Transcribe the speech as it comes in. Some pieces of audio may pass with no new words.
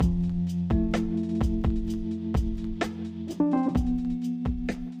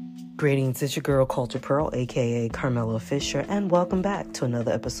Greetings, it's your girl Culture Pearl, aka Carmela Fisher, and welcome back to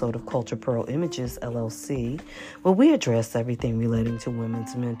another episode of Culture Pearl Images, LLC, where we address everything relating to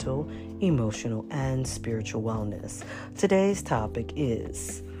women's mental, emotional, and spiritual wellness. Today's topic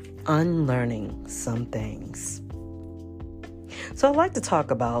is unlearning some things. So I'd like to talk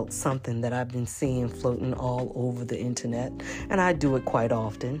about something that I've been seeing floating all over the internet, and I do it quite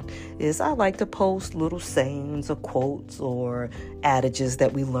often, is I like to post little sayings or quotes or adages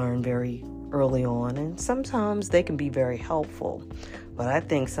that we learn very early on, and sometimes they can be very helpful, but I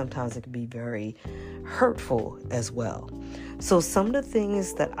think sometimes it can be very hurtful as well. So some of the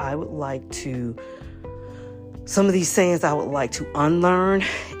things that some of these sayings I would like to unlearn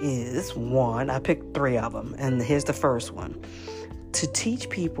is, one, I picked 3 of them, and here's the first one: to teach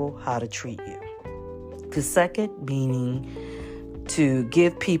people how to treat you. The second meaning to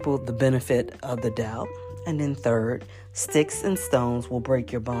give people the benefit of the doubt. And then third, sticks and stones will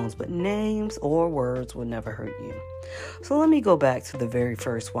break your bones, but names or words will never hurt you. So let me go back to the very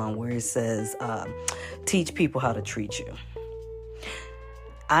first one where it says, teach people how to treat you.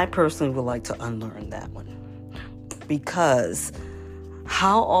 I personally would like to unlearn that one, because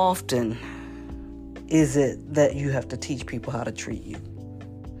how often is it that you have to teach people how to treat you?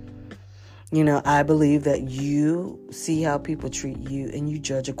 You know, I believe that you see how people treat you and you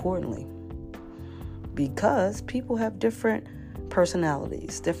judge accordingly, because people have different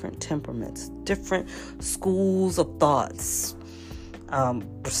personalities, different temperaments, different schools of thoughts,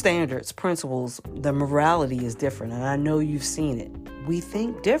 standards, principles. The morality is different, and I know you've seen it. We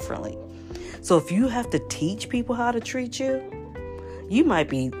think differently. So if you have to teach people how to treat you, you might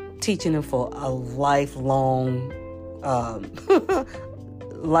be teaching them for a lifelong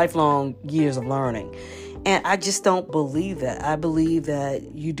years of learning. And I just don't believe that. I believe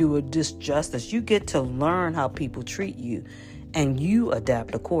that you do a disjustice. You get to learn how people treat you, and you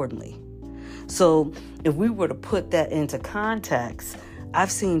adapt accordingly. So if we were to put that into context,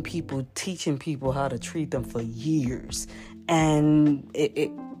 I've seen people teaching people how to treat them for years. And it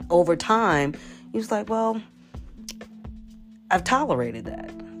over time, he was like, well, I've tolerated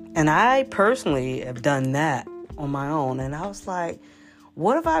that. And I personally have done that on my own. And I was like,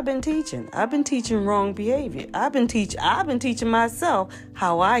 what have I been teaching? I've been teaching wrong behavior. I've been teaching myself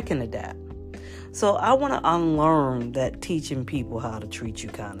how I can adapt. So I want to unlearn that teaching people how to treat you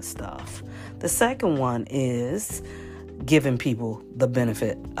kind of stuff. The second one is giving people the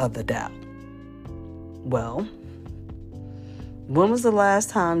benefit of the doubt. Well, when was the last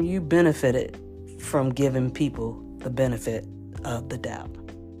time you benefited from giving people the benefit of the doubt?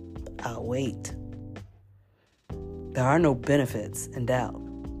 I'll wait. There are no benefits in doubt.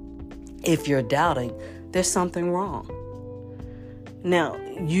 If you're doubting, there's something wrong. Now,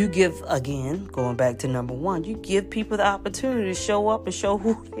 you give, again, going back to number 1, you give people the opportunity to show up and show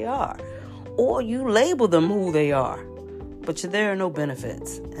who they are. Or you label them who they are. But there are no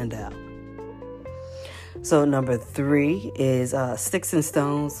benefits in doubt. So number 3 is sticks and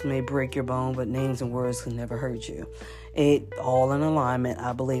stones may break your bone, but names and words can never hurt you. It all in alignment.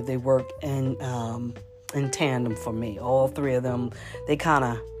 I believe they work in tandem for me. All 3 of them, they kind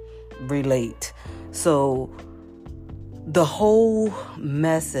of relate. So the whole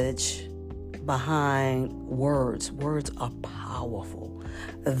message behind words are powerful.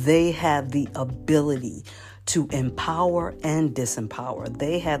 They have the ability to empower and disempower.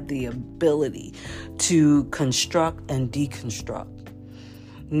 They have the ability to construct and deconstruct.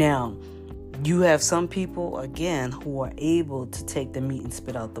 Now, you have some people, again, who are able to take the meat and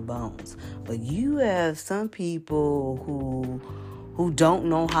spit out the bones. But you have some people who don't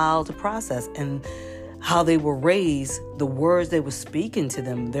know how to process and how they were raised, the words they were speaking to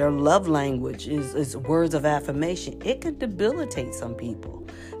them, their love language is words of affirmation. It could debilitate some people.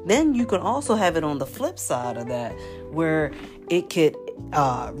 Then you can also have it on the flip side of that, where it could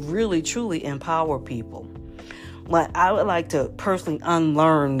really, truly empower people. But I would like to personally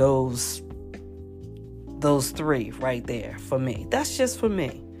unlearn those 3 right there for me. That's just for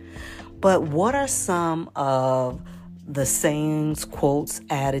me. But what are some of the sayings, quotes,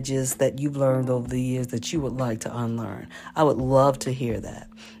 adages that you've learned over the years that you would like to unlearn? I would love to hear that.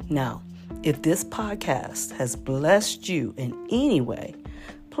 Now, if this podcast has blessed you in any way,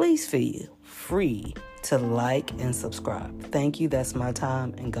 please feel free to like and subscribe. Thank you. That's my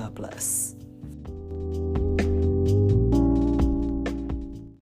time, and God bless.